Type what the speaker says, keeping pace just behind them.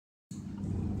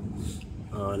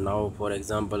Now for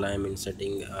example I am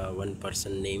inserting one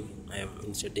person name. I am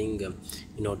inserting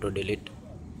in auto delete.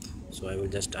 So I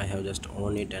have just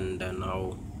on it, and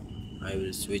now I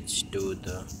will switch to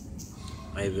the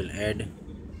I will add.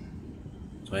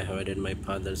 So I have added my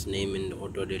father's name in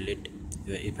auto delete.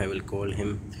 If I will call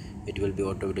him, it will be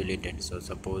auto deleted. So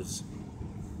suppose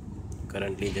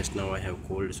currently just now I have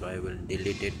called, so I will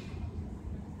delete it.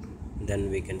 Then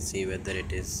we can see whether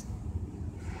it is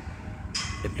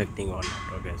reflecting or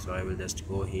not. Okay, so I will just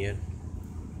go here.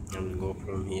 I will go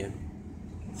from here.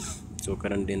 So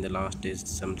currently in the last is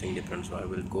something different, so I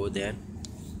will go there.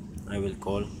 I will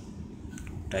call,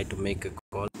 try to make a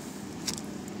call.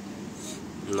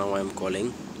 Now I am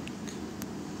calling.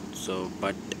 So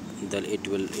but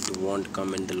it won't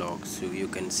come in the log, so you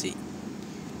can see.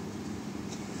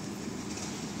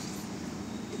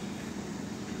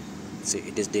 See,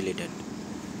 it is deleted,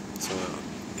 so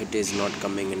it is not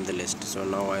coming in the list. So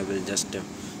now I will just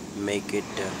make it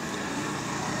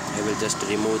I will just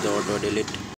remove the auto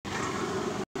delete.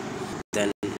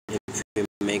 Then if we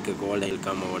make a call, it will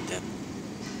come over there.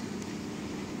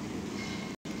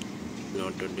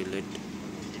 Auto delete,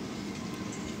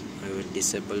 I will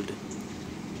disabled,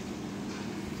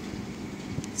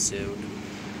 saved.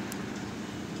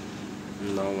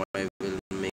 Now I will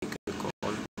make a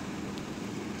call.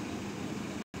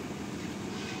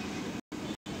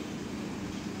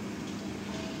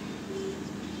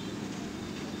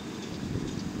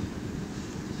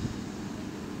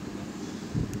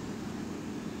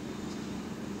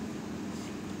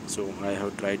 So I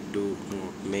have tried to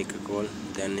make a call.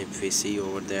 Then if we see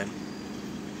over there,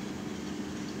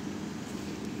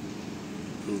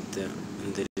 the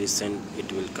the recent,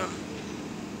 it will come.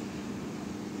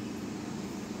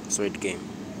 So it came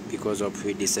because of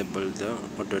we disabled the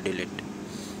auto delete.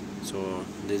 So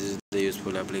this is the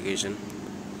useful application.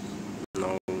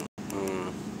 Now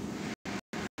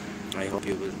I hope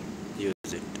you will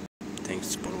use it.